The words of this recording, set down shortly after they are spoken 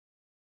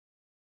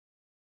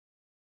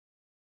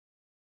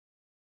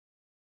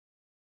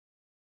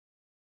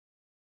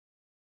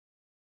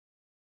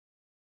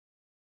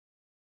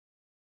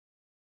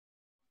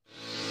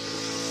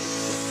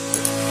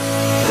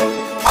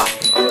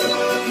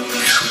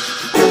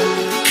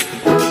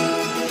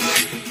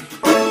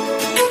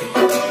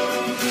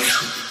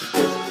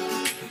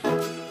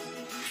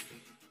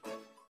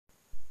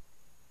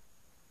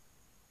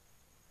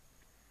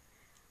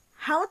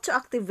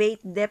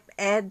Activate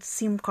DepEd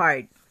SIM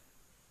card.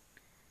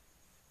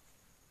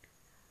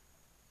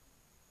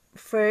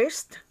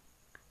 First,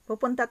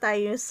 pupunta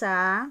tayo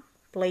sa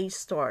Play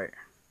Store.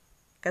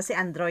 Kasi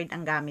Android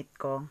ang gamit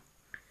ko.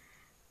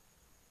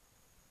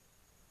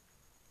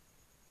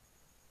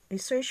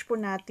 I-search po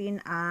natin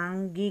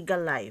ang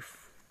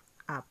GigaLife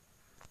app.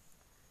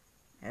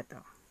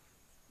 Ito.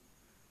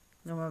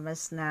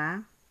 Lumabas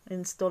na.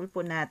 Install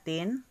po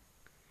natin.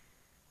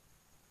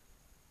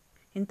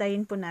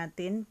 Hintayin po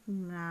natin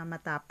na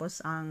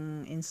matapos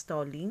ang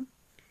installing.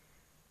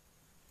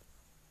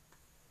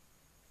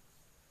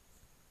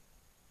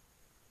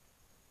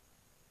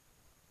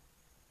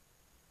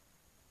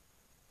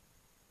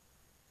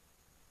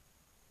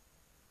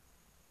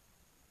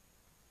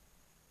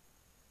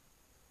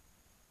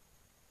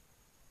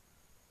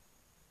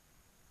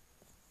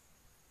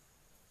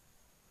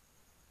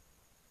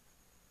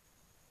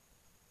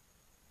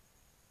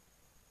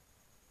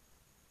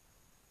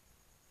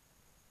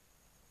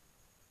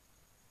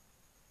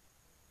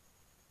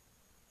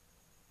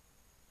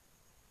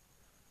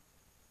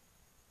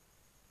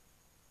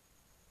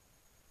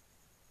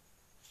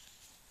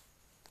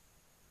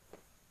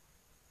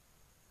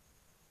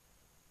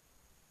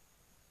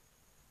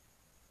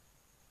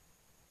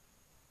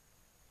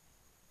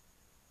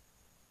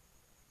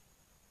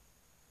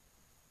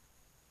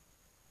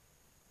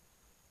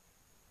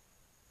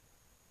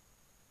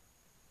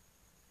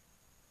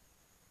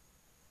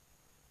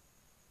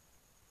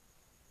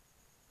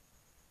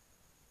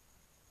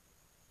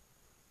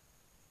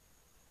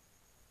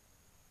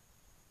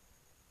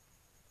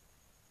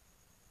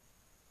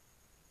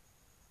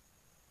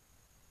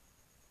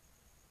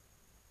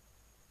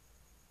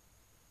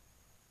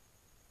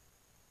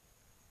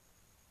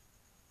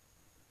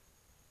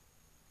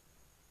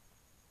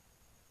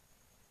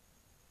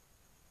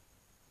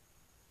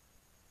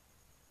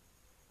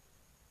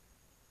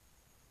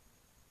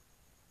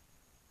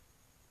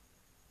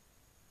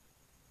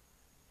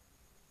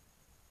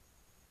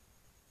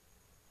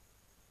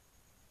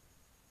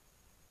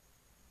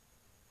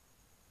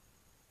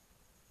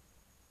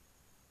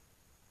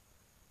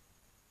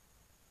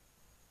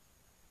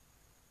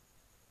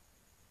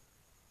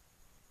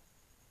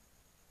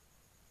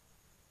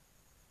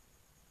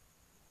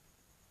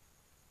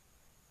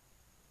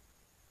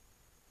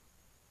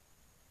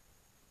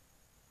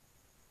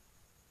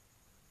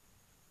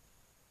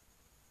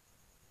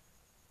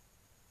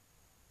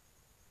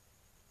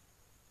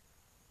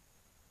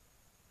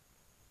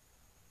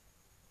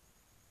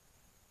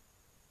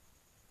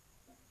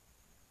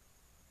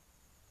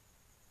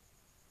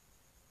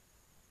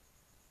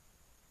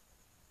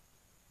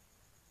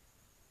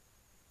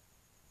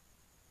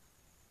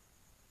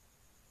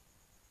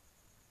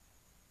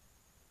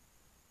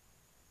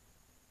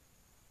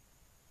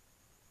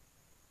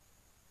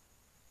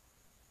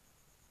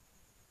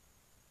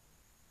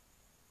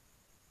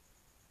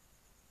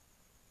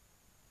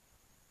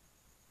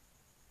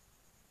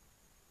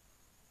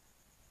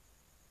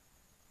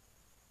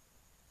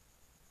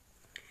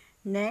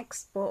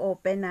 Next po,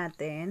 open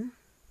natin.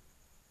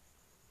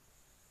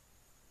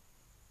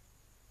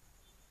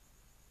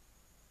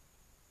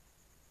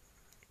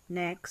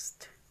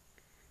 Next,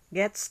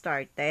 get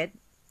started.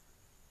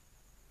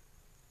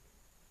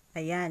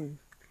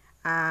 Ayan.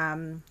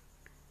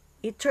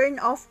 I-turn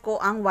off ko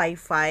ang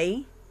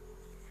Wi-Fi.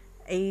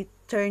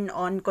 I-turn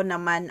on ko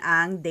naman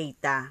ang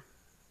data.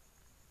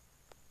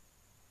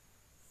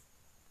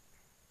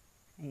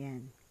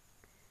 Ayan.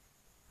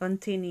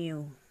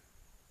 Continue.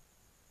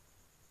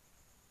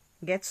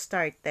 Get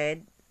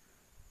started.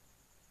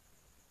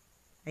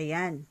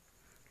 Ayan.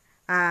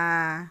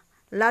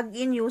 Log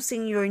in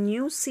using your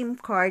new SIM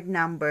card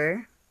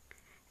number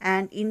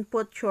and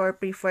input your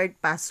preferred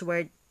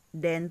password,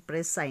 then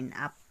press sign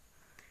up.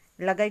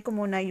 Ilagay ko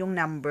muna yung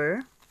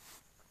number.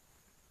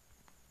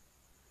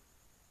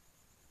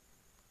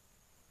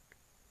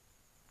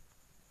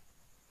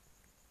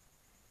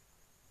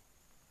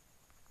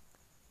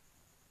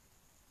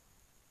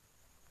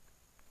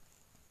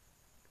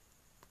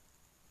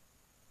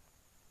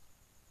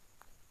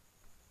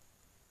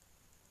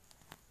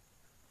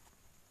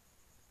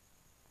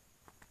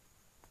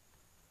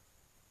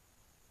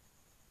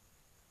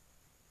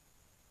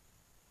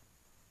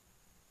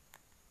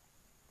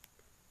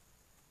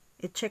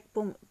 I-check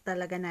po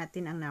talaga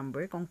natin ang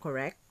number kung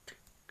correct.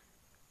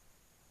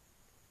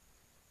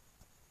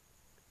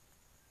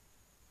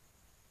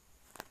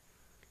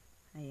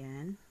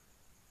 Ayan.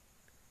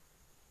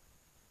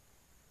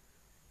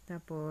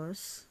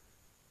 Tapos,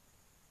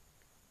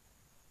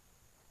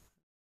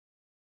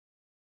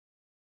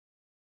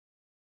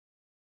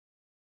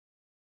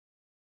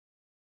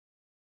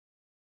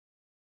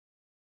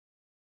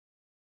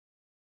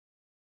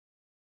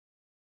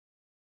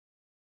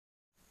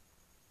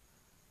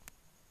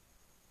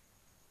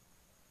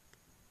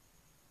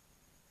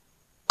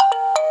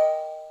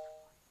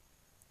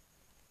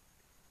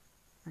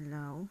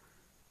 allow.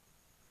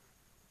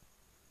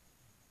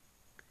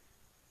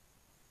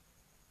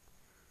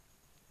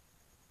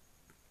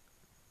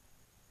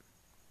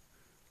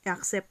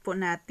 I-accept po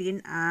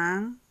natin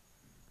ang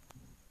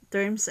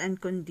Terms and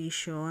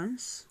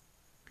conditions.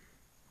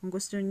 Kung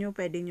gusto nyo,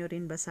 pwede nyo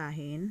rin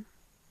basahin.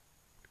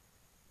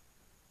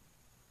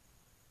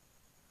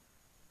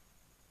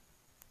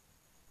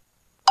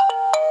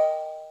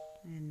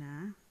 Ayan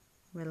na.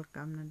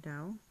 Welcome na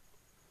daw.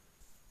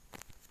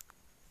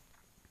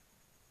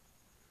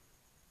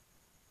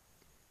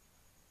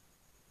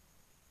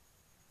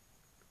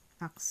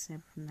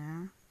 Accept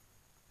na.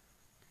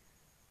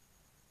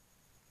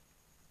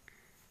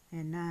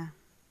 Ayan na.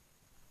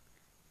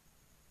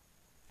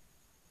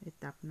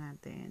 I-tap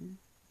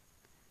natin.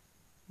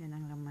 Yan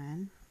ang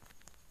laman.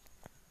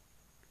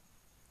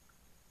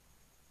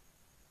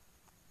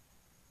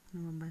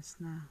 Lumabas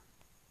na.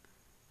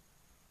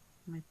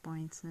 May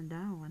points na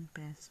daw. 1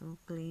 peso.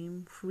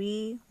 Claim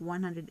free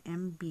 100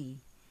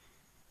 MB.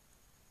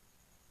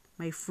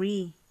 May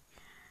free.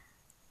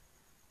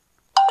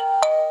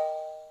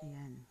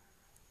 Ayan.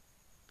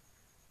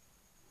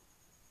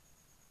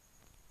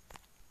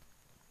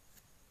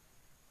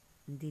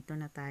 Dito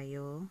na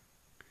tayo.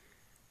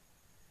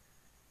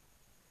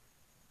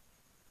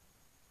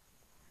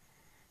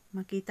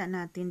 Makita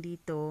natin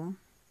dito.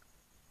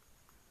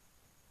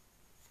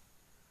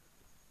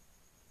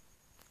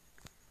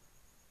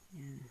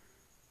 Ayan.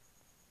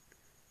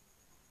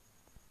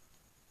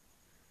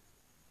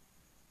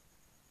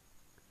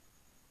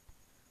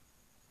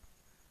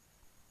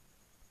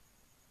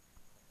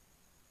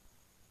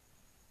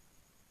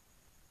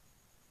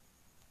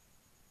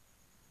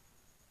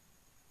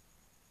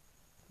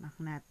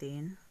 Back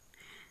natin.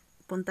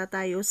 Punta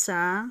tayo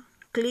sa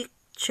click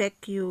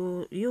check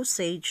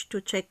usage to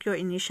check your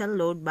initial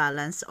load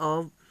balance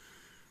of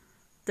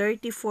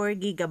 34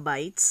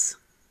 gigabytes.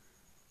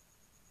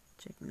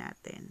 Check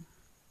natin.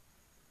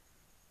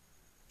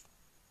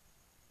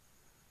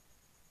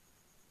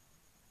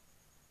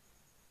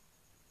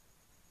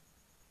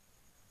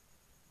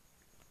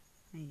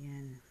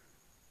 Ayan.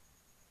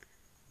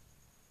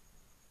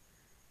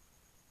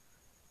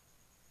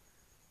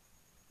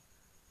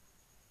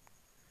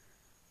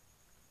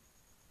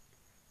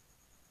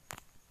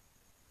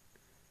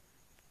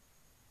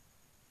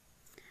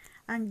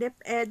 Ang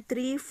DepEd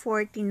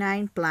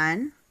 349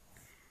 plan,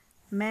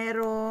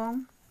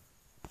 merong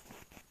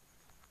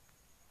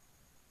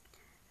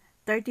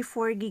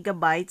 34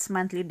 gigabytes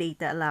monthly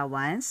data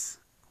allowance,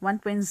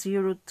 1.02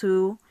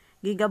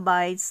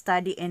 gigabytes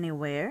study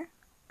anywhere.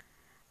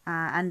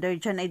 Under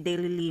dyan ay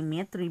daily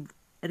limit,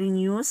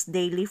 renews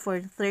daily for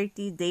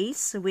 30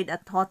 days with a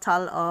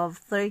total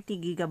of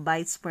 30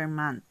 gigabytes per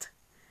month.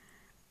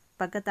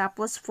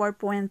 Pagkatapos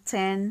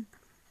 4.10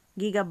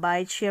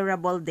 gigabyte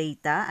shareable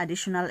data,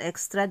 additional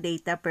extra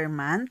data per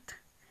month.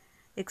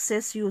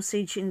 Excess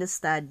usage in the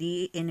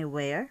study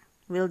anywhere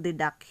will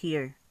deduct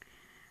here.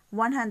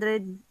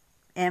 100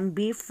 MB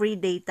free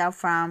data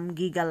from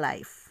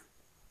GigaLife.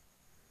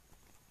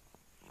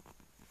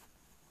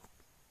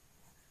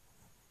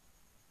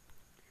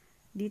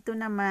 Dito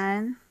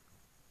naman,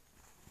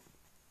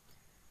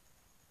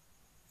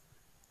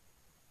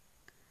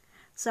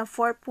 sa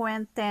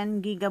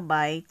 4.10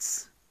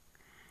 gigabytes,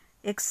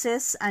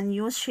 excess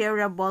unused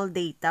shareable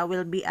data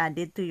will be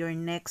added to your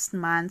next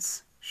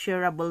month's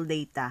shareable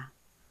data.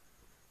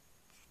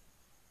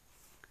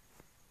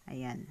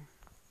 Ayan.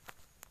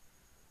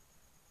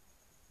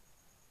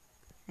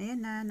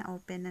 Ayan na,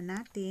 na-open na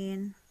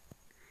natin.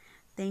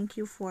 Thank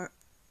you for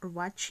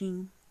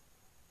watching.